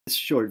This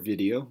short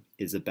video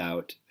is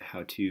about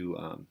how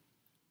to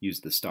use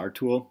the star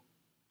tool,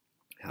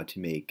 how to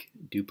make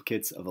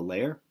duplicates of a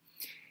layer,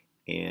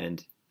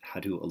 and how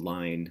to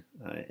align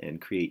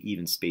and create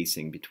even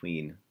spacing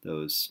between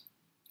those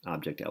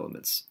object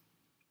elements.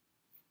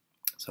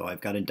 So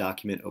I've got a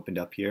document opened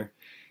up here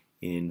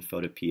in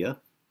Photopea,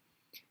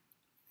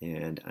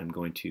 and I'm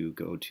going to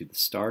go to the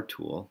star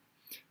tool.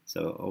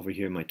 So over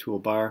here in my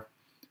toolbar,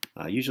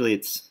 usually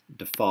it's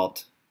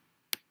default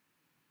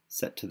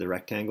set to the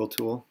rectangle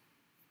tool.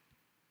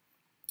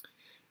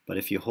 But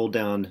if you hold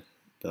down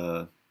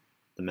the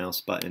mouse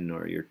button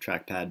or your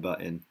trackpad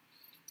button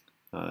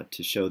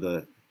to show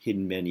the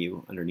hidden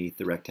menu underneath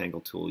the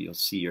rectangle tool, you'll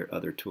see your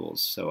other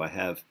tools. So I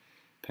have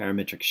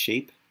parametric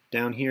shape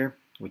down here,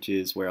 which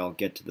is where I'll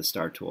get to the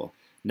star tool.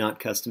 Not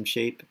custom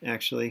shape,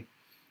 actually.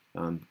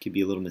 Could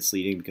be a little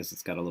misleading because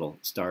it's got a little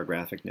star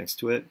graphic next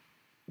to it,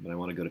 but I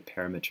want to go to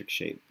parametric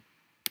shape.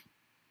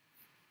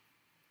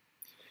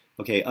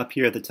 Okay, up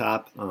here at the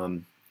top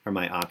are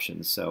my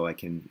options. So I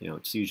can,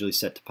 it's usually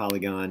set to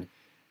polygon.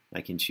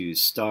 I can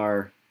choose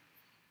star.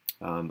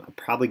 I'm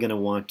probably going to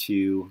want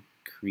to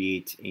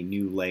create a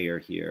new layer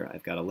here.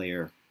 I've got a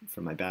layer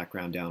from my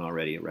background down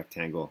already, a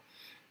rectangle.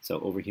 So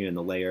over here in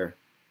the layer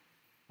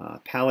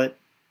palette,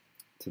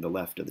 to the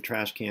left of the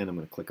trash can, I'm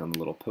going to click on the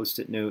little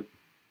post-it note.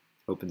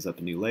 Opens up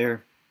a new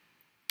layer.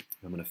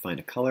 I'm going to find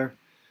a color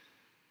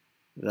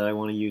that I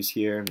want to use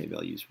here. Maybe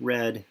I'll use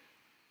red.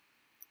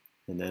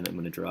 And then I'm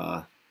going to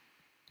draw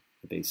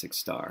the basic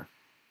star.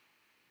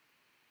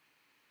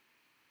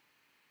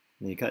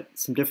 And you got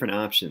some different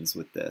options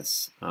with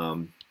this.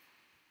 I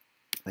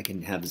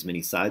can have as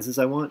many sides as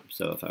I want.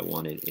 So if I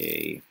wanted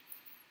a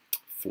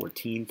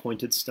 14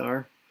 pointed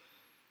star,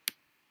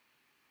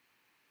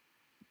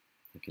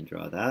 I can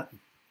draw that.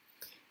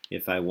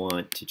 If I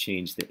want to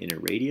change the inner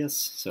radius,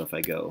 so if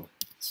I go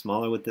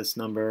smaller with this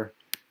number,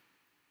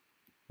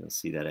 you'll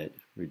see that it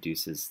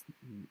reduces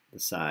the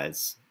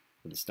size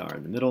of the star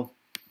in the middle.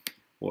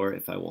 Or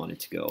if I wanted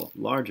to go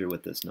larger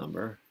with this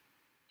number,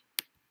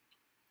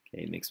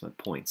 okay, it makes my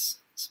points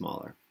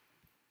smaller.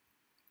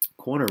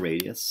 Corner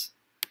radius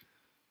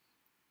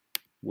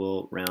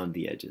will round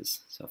the edges.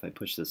 So if I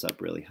push this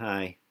up really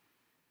high,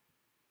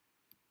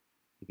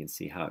 you can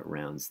see how it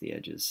rounds the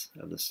edges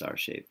of the star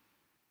shape.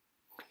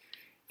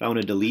 If I want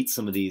to delete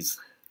some of these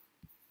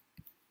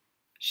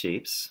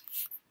shapes,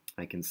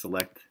 I can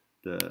select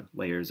the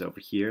layers over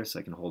here, so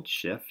I can hold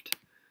Shift,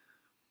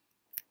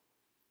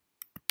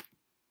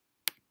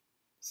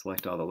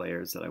 select all the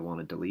layers that I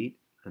want to delete,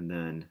 and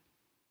then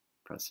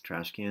press the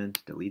trash can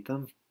to delete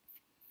them.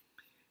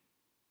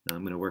 Now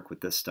I'm going to work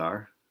with this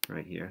star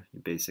right here,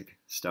 your basic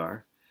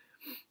star.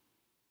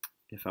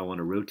 If I want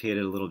to rotate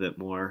it a little bit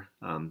more,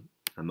 I'm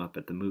up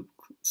at the move,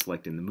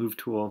 selecting the Move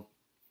tool.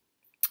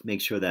 Make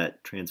sure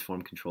that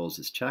Transform Controls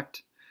is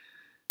checked.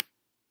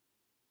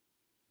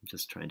 I'm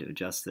just trying to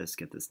adjust this,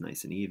 get this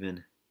nice and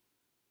even.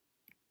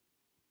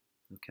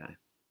 Okay.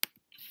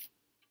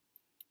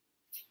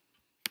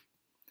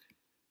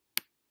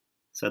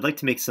 So I'd like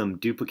to make some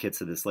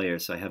duplicates of this layer,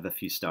 so I have a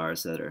few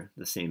stars that are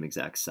the same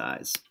exact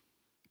size.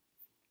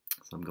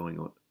 So I'm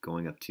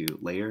going up to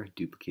Layer,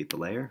 Duplicate the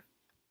Layer.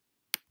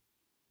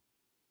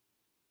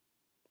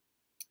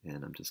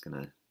 And I'm just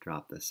going to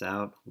drop this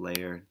out,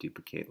 Layer,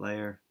 Duplicate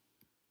Layer.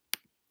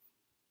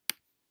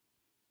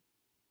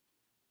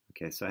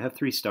 Okay, so I have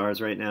 3 stars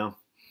right now.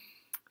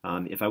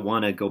 If I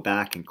want to go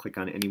back and click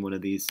on any one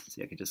of these,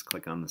 see, I can just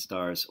click on the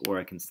stars, or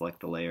I can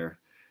select the layer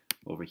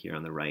over here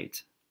on the right.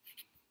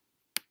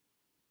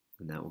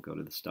 And that will go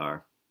to the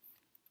star.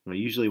 Now,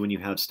 usually when you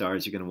have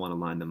stars, you're going to want to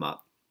line them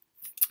up.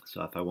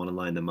 So if I want to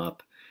line them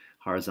up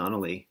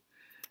horizontally,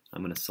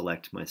 I'm going to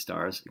select my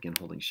stars, again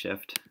holding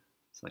Shift,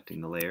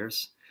 selecting the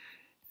layers.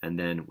 And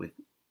then with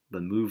the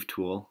Move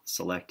tool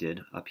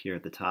selected up here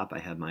at the top, I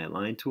have my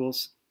Align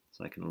tools,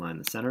 so I can align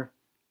the center.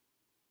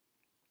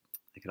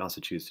 I could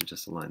also choose to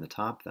just align the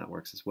top. That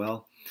works as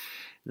well.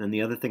 And then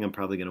the other thing I'm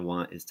probably going to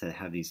want is to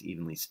have these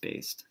evenly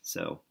spaced.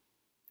 So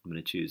I'm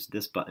going to choose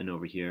this button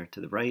over here to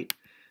the right,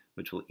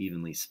 which will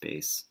evenly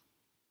space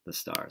the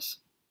stars.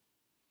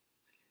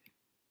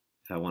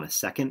 If I want a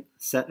second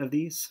set of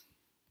these,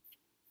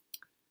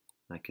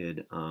 I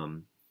could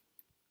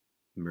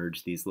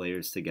merge these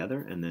layers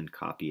together and then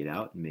copy it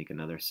out and make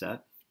another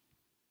set.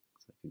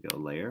 So I could go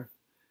Layer,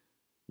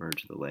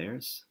 merge the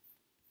layers.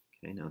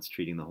 Okay, now it's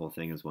treating the whole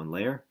thing as one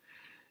layer.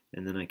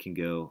 And then I can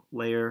go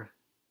Layer,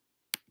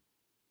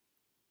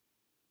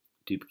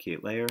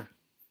 Duplicate Layer.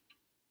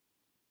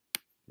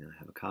 Now I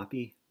have a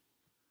copy.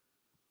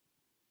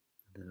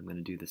 And then I'm going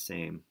to do the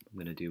same. I'm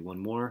going to do one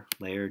more,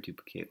 Layer,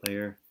 Duplicate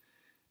Layer.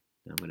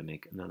 Now I'm going to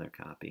make another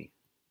copy.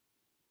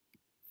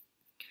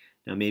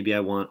 Now maybe I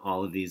want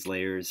all of these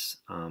layers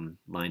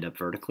lined up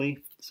vertically,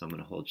 so I'm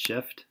going to hold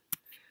Shift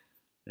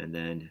and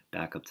then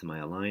back up to my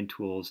Align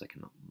tools. I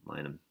can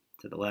align them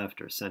to the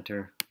left or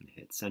center. I'm going to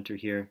hit Center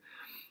here.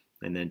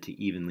 And then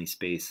to evenly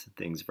space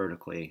things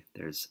vertically,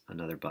 there's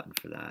another button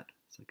for that.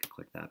 So I can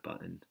click that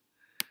button.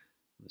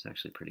 It was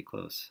actually pretty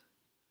close.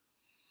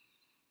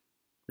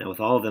 Now with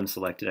all of them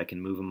selected, I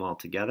can move them all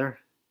together,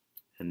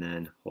 and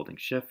then holding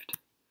Shift,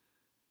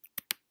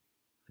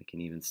 I can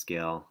even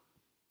scale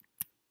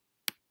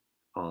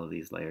all of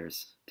these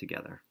layers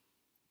together.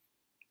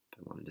 If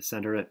I wanted to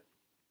center it,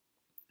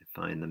 I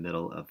find the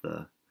middle of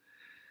the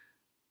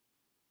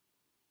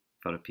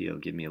Photopea will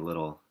give me a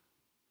little,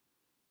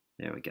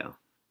 there we go,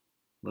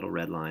 little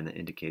red line that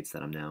indicates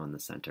that I'm now in the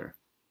center.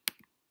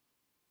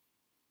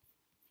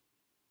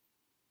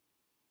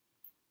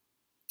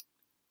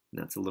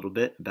 And that's a little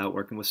bit about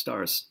working with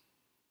stars.